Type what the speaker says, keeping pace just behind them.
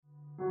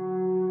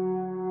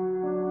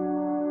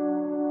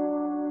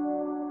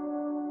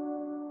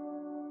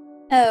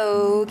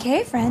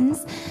Okay,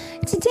 friends,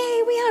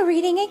 today we are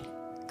reading a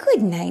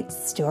goodnight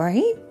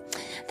story.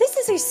 This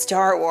is a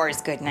Star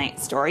Wars goodnight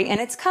story,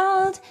 and it's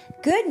called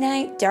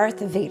Goodnight,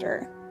 Darth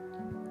Vader.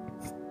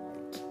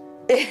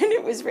 And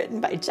it was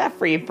written by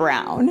Jeffrey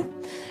Brown.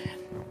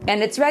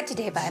 And it's read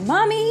today by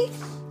Mommy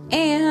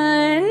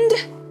and...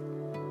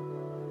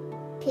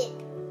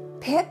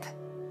 Pip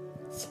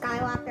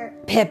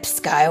Skywalker. Pip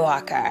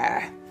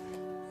Skywalker.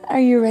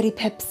 Are you ready,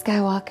 Pip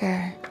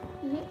Skywalker?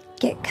 Mm-hmm.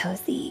 Get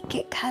cozy,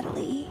 get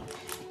cuddly.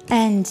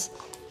 And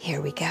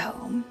here we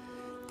go.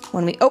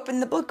 When we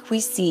open the book, we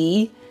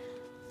see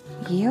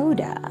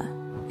Yoda.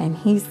 And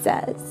he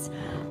says,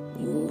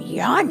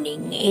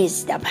 "Yawning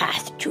is the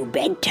path to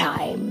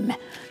bedtime.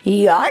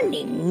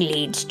 Yawning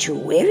leads to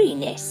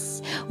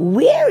weariness.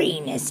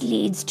 Weariness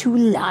leads to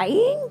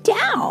lying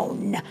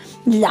down.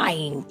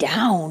 Lying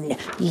down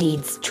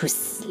leads to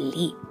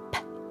sleep."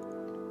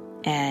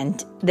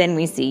 And then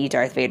we see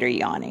Darth Vader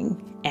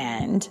yawning.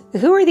 And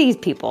who are these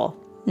people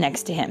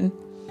next to him?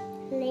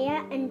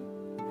 Leia and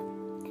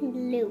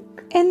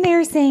Luke. And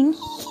they're saying,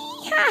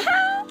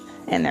 "Ha-ha,"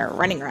 and they're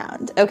running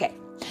around. Okay.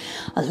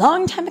 A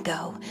long time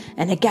ago,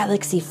 in a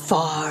galaxy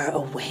far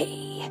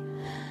away.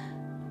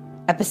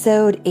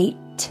 Episode 8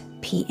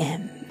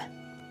 p.m.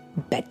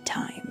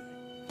 Bedtime.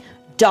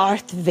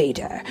 Darth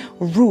Vader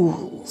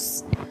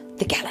rules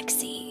the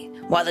galaxy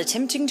while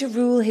attempting to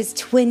rule his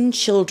twin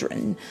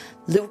children,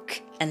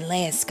 Luke and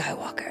Leia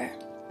Skywalker.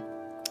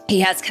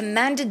 He has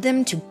commanded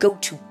them to go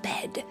to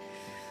bed,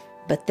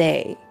 but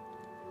they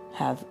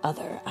have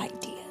other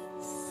ideas.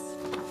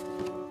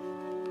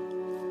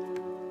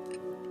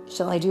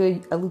 Shall I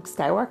do a Luke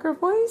Skywalker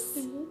voice?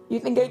 Mm-hmm. You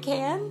think I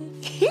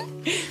can?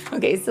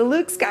 Okay, so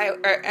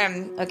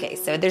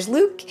so there's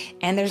Luke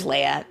and there's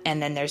Leia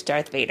and then there's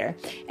Darth Vader.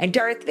 And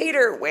Darth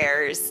Vader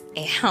wears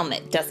a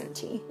helmet, doesn't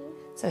he?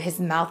 So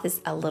his mouth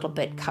is a little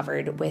bit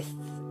covered with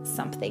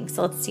something.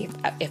 So let's see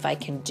if I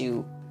can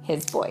do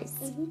his voice.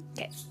 Mm-hmm.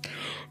 Okay.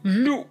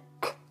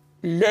 "Luke,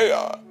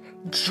 Leia,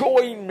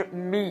 join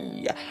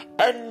me,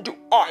 and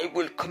I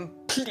will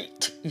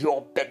complete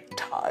your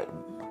bedtime."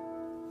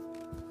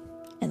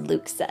 And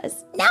Luke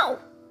says, "No."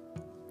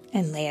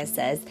 And Leia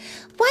says,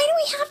 "Why do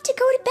we have to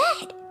go to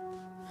bed?"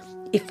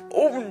 "If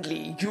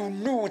only you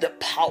knew the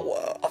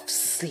power of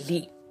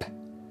sleep."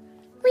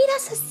 "Read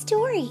us a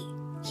story."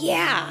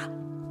 "Yeah."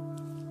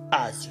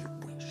 "As you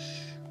wish."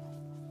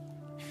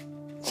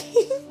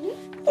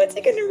 What's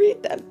he going to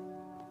read them?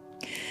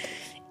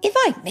 "If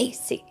I may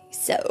say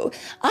so,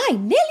 I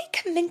merely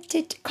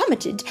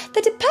commented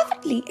that a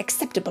perfectly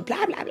acceptable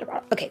blah, blah, blah,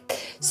 blah." Okay,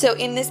 so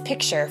in this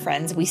picture,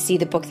 friends, we see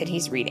the book that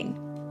he's reading.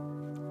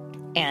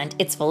 And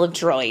it's full of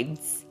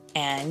droids.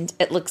 And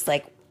it looks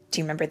like, do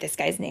you remember this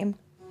guy's name?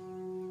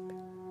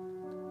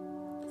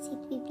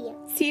 C-3PO.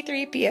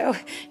 C-3PO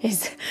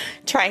is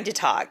trying to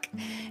talk.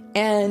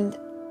 And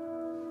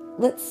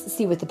let's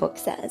see what the book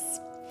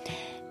says.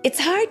 "It's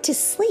hard to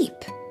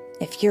sleep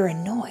if you're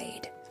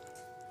annoyed.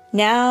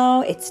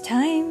 Now it's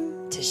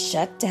time to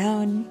shut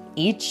down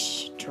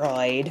each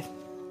droid."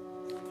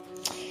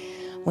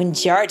 When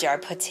Jar Jar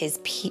puts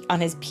on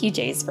his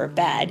PJs for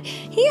bed,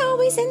 he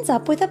always ends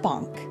up with a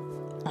bonk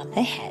on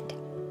the head.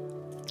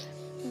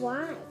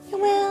 Why?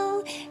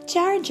 Well,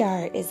 Jar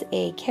Jar is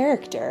a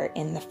character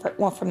in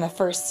from the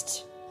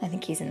first, I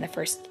think he's in the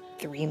first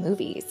 3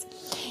 movies.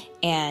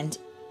 And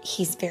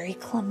he's very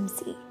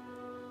clumsy.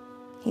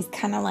 He's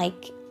kind of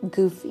like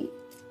Goofy.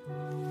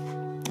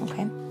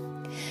 Okay.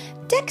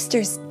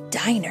 Dexter's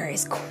Diner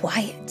is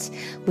quiet,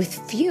 with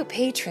few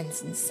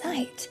patrons in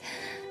sight.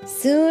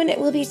 Soon it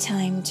will be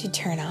time to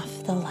turn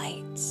off the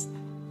lights.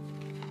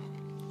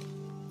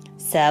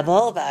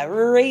 Sebulba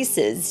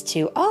races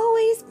to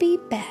always be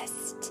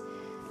best,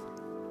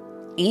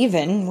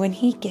 even when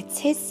he gets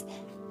his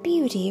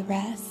beauty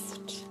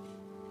rest.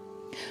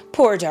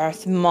 Poor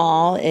Darth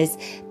Maul is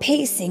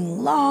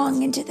pacing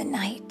long into the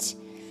night.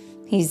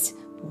 He's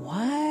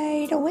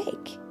wide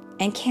awake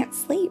and can't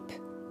sleep,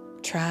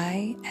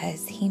 try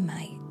as he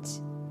might.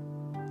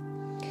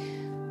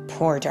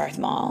 Poor Darth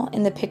Maul.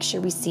 In the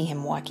picture, we see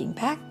him walking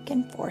back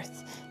and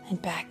forth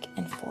and back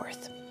and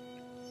forth.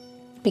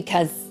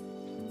 Because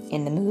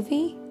in the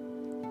movie,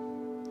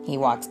 he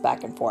walks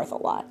back and forth a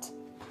lot.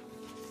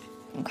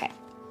 Okay.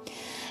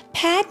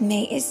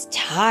 Padme is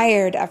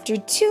tired after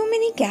too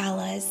many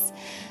galas,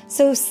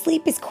 so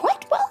sleep is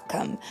quite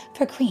welcome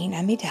for Queen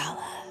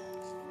Amidala.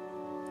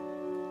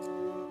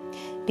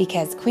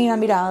 Because Queen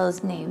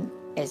Amidala's name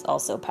is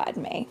also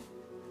Padme.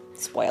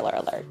 Spoiler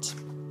alert.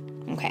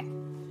 Okay.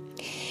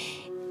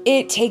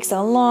 It takes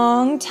a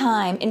long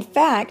time. In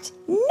fact,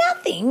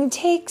 nothing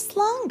takes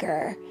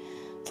longer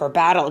for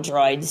battle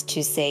droids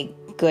to say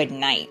good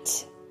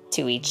night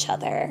to each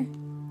other.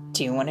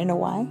 Do you want to know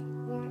why?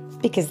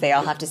 Because they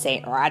all have to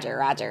say Roger,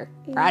 Roger,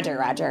 Roger,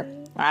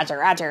 Roger, Roger,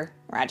 Roger,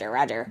 Roger,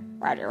 Roger,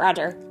 Roger,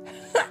 Roger.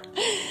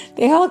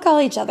 They all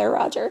call each other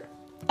Roger.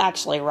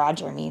 Actually,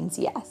 Roger means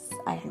yes,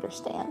 I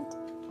understand,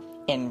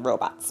 in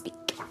robot speak.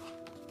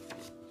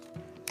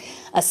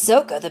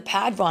 Ahsoka, the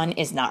Padawan,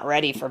 is not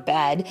ready for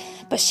bed,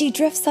 but she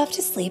drifts off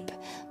to sleep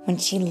when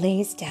she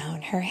lays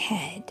down her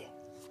head.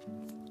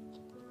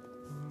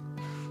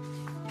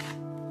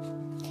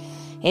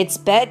 It's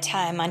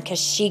bedtime on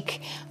Kashyyyk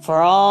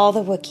for all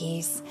the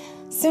Wookiees,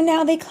 so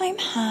now they climb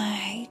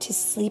high to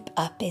sleep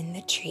up in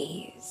the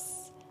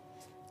trees.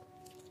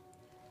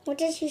 What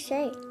does she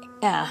say?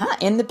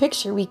 In the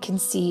picture, we can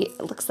see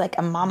it looks like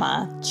a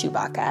mama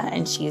Chewbacca,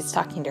 and she's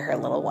talking to her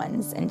little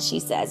ones, and she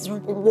says,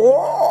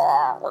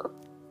 "Roar."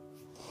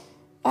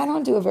 I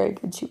don't do a very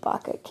good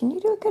Chewbacca. Can you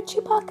do a good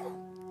Chewbacca?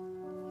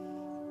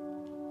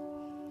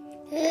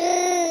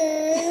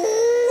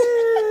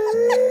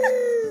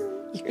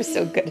 You're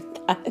so good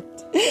at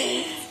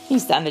that. You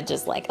sounded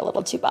just like a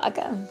little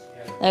Chewbacca.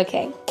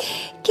 Okay.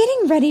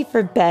 Getting ready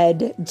for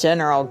bed,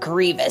 General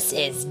Grievous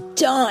is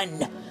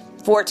done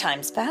 4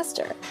 times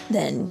faster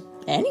than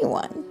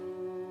anyone.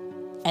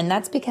 And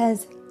that's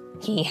because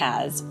he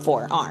has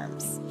 4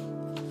 arms.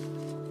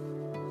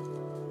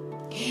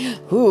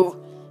 Ooh,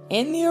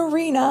 in the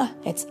arena,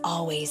 it's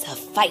always a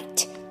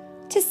fight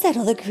to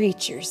settle the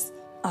creatures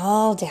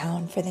all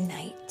down for the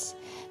night.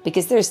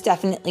 Because there's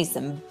definitely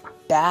some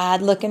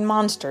bad-looking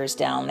monsters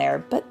down there,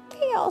 but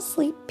they all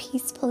sleep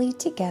peacefully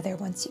together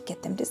once you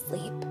get them to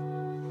sleep.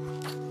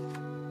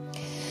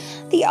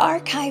 The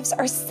archives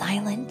are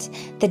silent.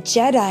 The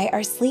Jedi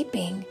are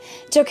sleeping.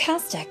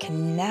 Jocasta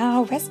can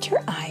now rest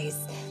her eyes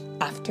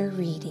after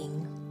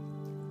reading.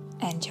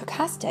 And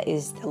Jocasta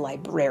is the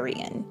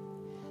librarian,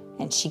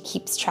 and she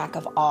keeps track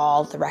of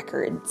all the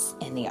records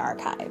in the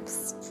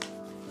archives.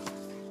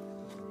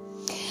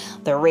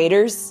 The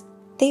raiders,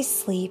 they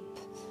sleep,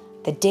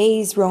 the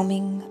days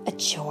roaming a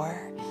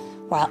chore,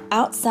 while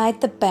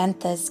outside the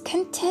banthas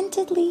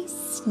contentedly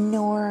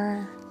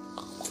snore.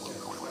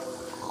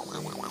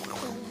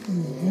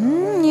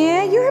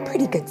 Yeah, you're a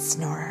pretty good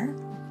snorer.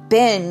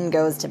 Ben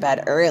goes to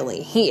bed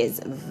early. He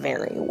is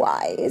very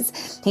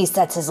wise. He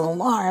sets his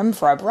alarm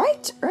for a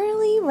bright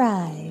early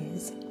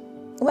rise.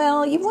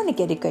 Well, you want to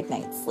get a good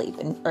night's sleep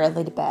and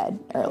early to bed,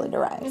 early to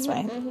rise,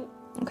 right?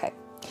 Okay.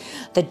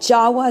 The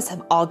Jawas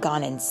have all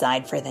gone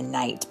inside for the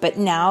night, but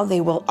now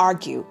they will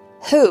argue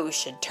who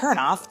should turn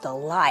off the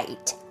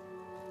light.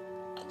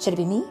 Should it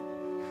be me?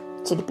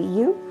 Should it be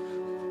you?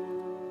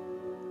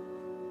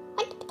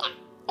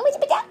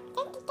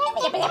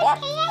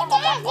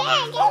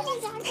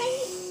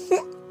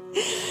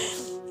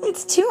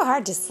 It's too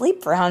hard to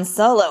sleep for Han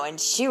Solo and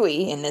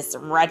Chewie in this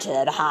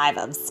wretched hive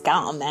of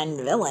scum and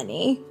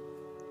villainy.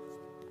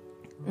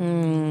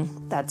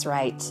 That's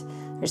right.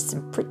 There's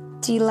some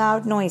pretty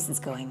loud noises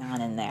going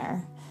on in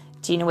there.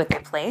 Do you know what they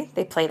play?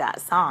 They play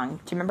that song.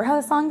 Do you remember how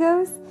the song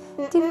goes?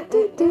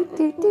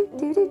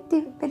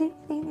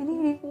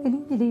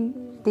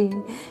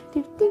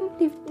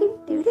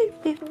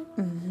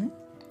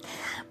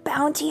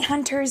 Bounty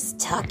hunters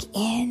tuck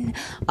in,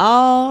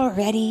 all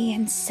ready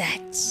and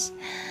set.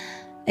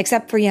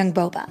 Except for young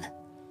Boba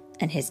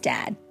and his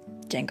dad,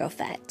 Jango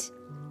Fett.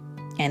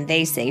 And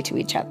they say to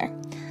each other,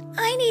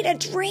 "I need a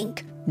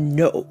drink."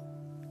 No,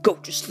 go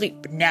to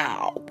sleep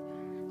now.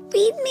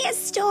 "Read me a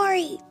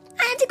story.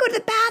 I have to go to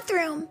the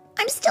bathroom.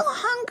 I'm still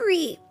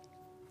hungry."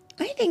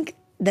 I think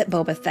that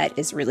Boba Fett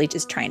is really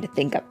just trying to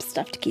think up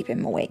stuff to keep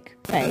him awake,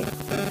 right?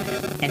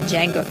 And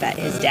Jango Fett,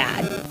 his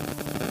dad,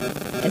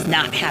 is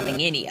not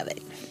having any of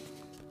it.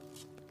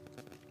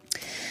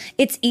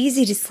 It's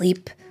easy to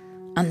sleep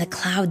on the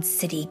cloud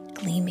city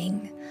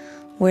gleaming,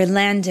 where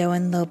Lando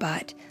and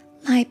Lobot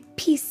lie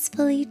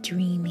peacefully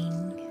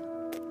dreaming.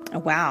 Oh,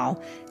 wow,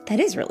 that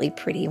is really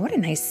pretty. What a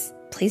nice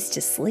place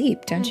to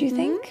sleep, don't you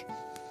think?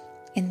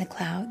 In the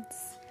clouds.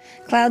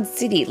 Cloud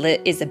City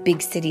is a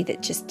big city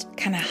that just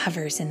kind of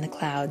hovers in the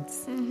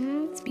clouds.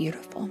 It's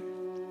beautiful.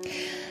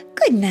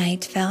 Good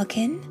night,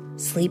 Falcon.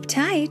 Sleep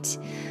tight.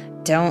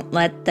 Don't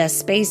let the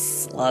space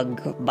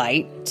slug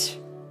bite.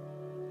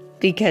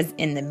 Because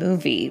in the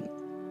movie,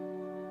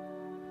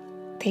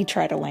 they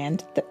try to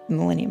land the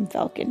Millennium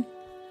Falcon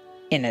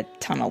in a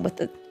tunnel with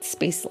a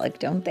space slug,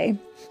 don't they?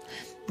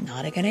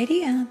 Not a good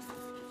idea.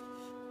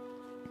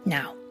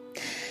 Now,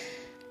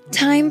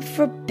 time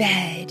for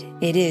bed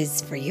it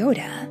is for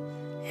Yoda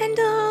and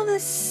all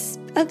of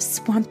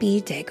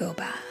Swampy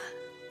Dagobah.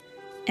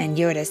 And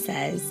Yoda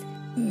says,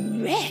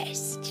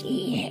 "Rest,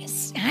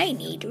 yes, I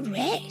need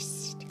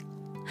rest."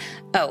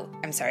 Oh,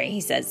 I'm sorry,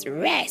 he says,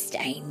 "Rest,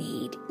 I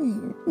need,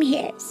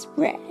 yes,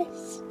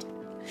 rest."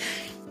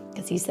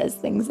 Because he says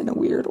things in a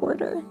weird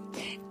order.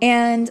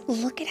 And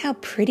look at how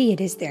pretty it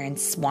is there in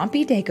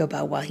Swampy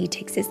Dagobah while he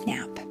takes his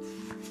nap.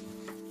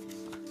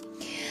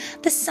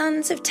 The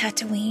suns of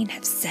Tatooine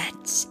have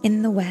set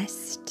in the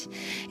west.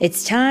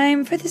 It's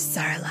time for the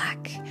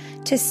Sarlacc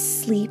to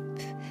sleep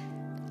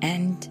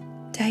and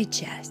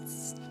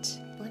digest.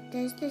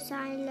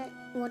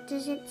 What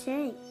does it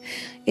say?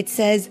 It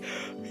says,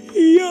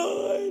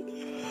 yawn.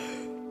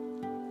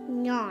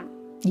 Yawn.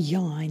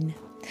 Yawn.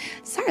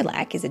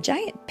 Sarlacc is a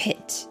giant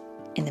pit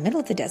in the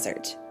middle of the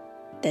desert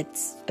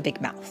that's a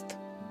big mouth.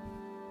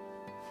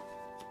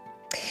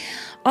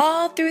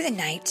 All through the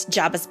night,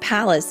 Jabba's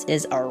palace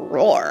is a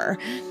roar.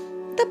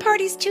 The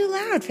party's too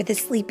loud for the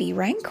sleepy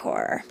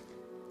Rancor.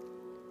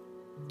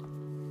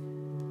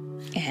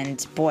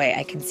 And boy,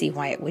 I can see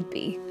why it would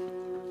be.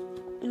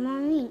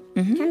 Mommy,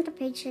 turn the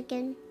page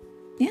again.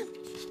 Yeah.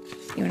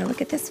 You want to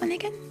look at this one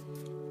again?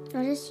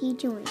 What is he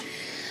doing?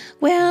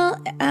 Well,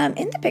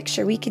 in the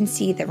picture, we can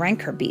see the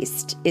Rancor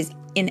Beast is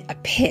in a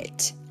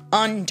pit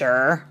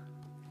under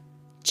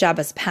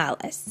Jabba's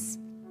palace.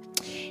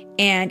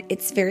 And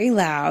it's very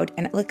loud,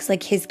 and it looks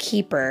like his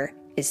keeper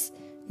is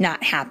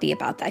not happy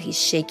about that. He's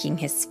shaking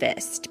his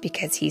fist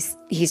because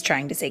he's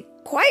trying to say,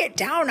 "Quiet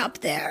down up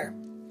there.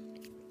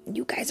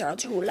 You guys are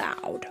too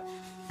loud."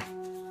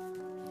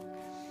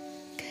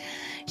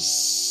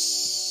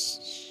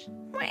 Shh.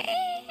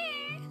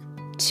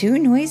 Too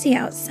noisy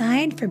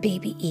outside for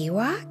baby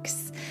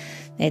Ewoks?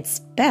 It's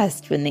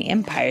best when the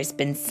Empire's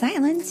been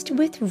silenced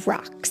with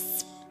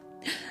rocks.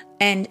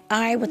 And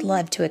I would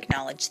love to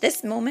acknowledge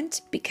this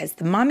moment because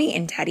the mommy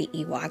and daddy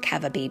Ewok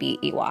have a baby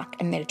Ewok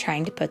and they're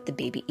trying to put the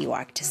baby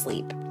Ewok to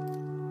sleep.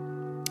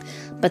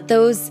 But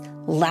those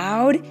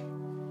loud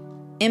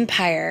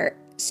Empire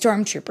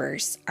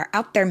stormtroopers are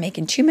out there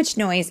making too much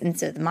noise, and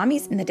so the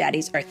mommies and the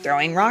daddies are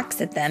throwing rocks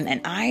at them,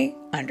 and I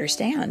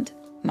understand,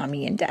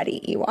 mommy and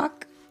daddy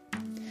Ewok.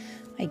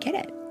 I get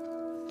it.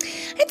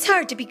 It's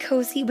hard to be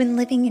cozy when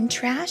living in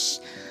trash,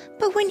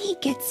 but when he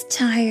gets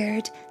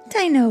tired,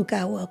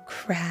 Dianoga will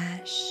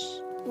crash.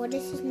 What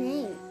is his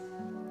name?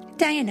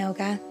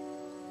 Dianoga.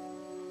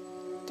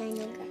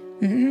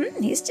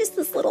 Dianoga. He's just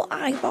this little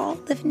eyeball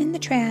living in the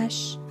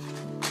trash.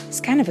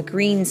 He's kind of a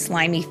green,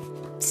 slimy,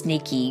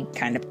 snaky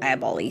kind of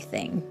eyeball-y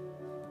thing.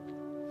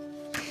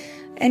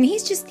 And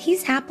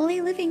he's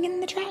happily living in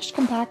the trash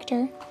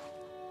compactor.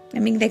 I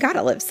mean, they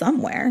gotta live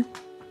somewhere.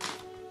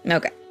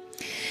 Okay.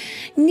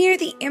 Near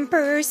the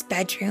Emperor's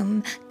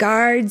bedroom,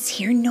 guards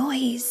hear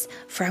noise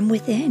from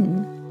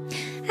within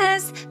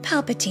as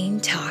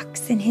Palpatine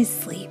talks in his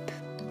sleep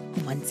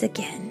once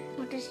again.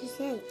 What does he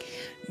say?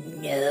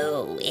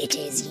 No, it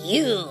is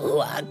you who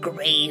are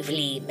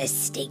gravely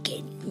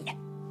mistaken.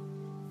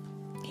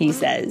 He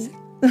says,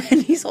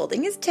 and he's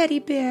holding his teddy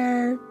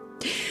bear.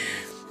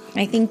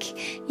 I think,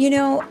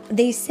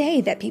 they say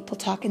that people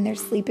talk in their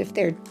sleep if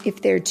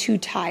they're too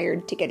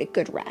tired to get a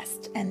good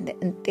rest, and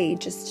they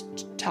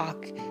just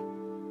talk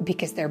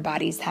because their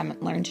bodies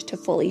haven't learned to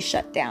fully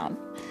shut down.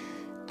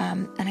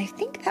 And I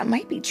think that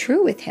might be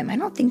true with him. I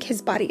don't think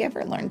his body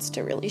ever learns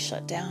to really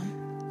shut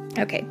down.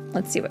 Okay,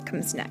 let's see what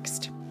comes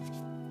next.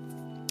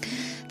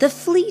 The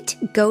fleet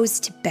goes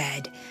to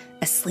bed,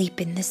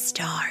 asleep in the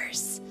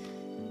stars.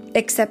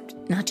 Except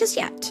not just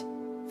yet.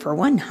 For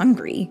one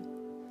hungry,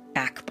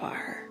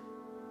 Akbar.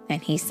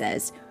 And he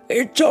says,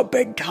 It's a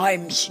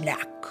bedtime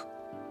snack.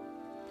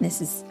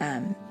 This is, do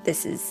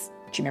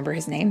you remember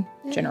his name?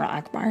 Mm-hmm. General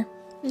Akbar.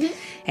 Mm-hmm.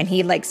 And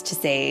he likes to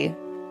say,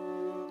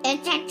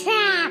 It's a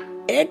trap.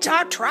 It's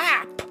a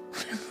trap.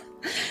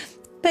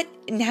 But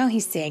now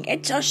he's saying,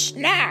 it's a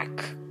snack.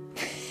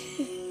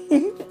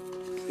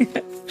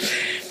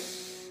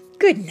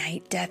 Good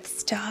night, Death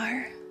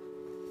Star.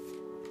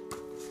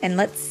 And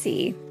let's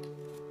see.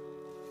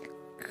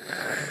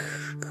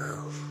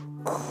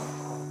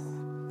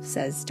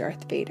 Says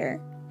Darth Vader.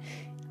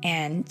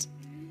 And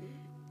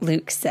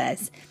Luke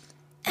says,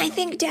 I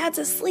think Dad's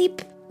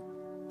asleep.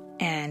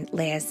 And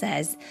Leia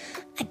says,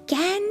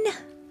 again?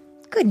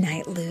 Good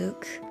night,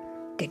 Luke.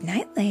 Good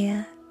night,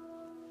 Leia.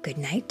 Good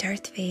night,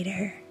 Darth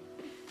Vader.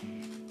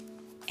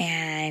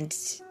 And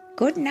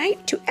good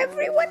night to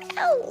everyone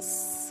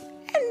else.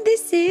 And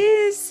this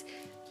is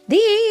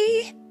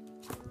the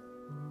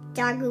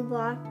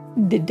Dagobah.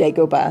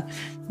 Dagobah.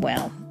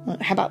 Well,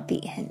 how about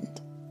the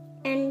end?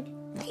 And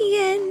the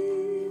end.